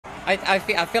I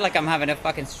feel like I'm having a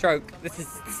fucking stroke. This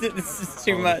is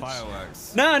too much.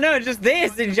 Fireworks. No, just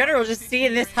this in general. Just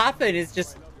seeing this happen is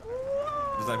just.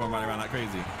 Just like one running around like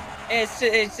crazy. It's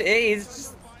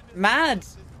just mad.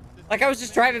 Like I was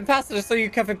just driving past and I saw you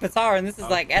covering Patara, and this is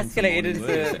like escalated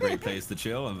into. It's a great place to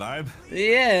chill and vibe.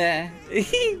 Yeah.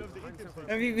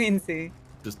 Have you been to?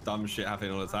 Just dumb shit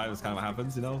happening all the time. It's kind of what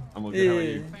happens, you know. I'm all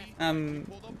good. How are you?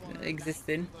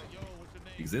 Existing.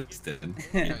 Existing.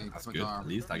 That's good, at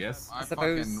least, I guess. I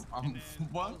suppose.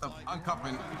 What? I'm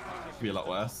cupping. Could be a lot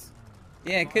worse.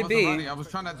 Yeah, it could be. I was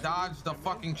trying to dodge the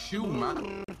fucking shoe,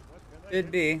 man. Could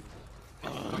be.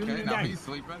 Okay, now he's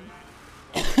sleeping.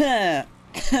 Yeah,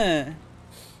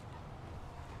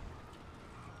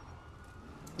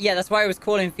 that's why I was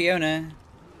calling Fiona.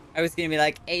 I was gonna be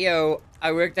like, hey yo,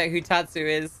 I worked out who Tatsu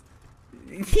is.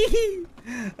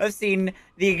 I've seen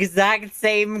the exact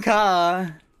same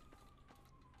car.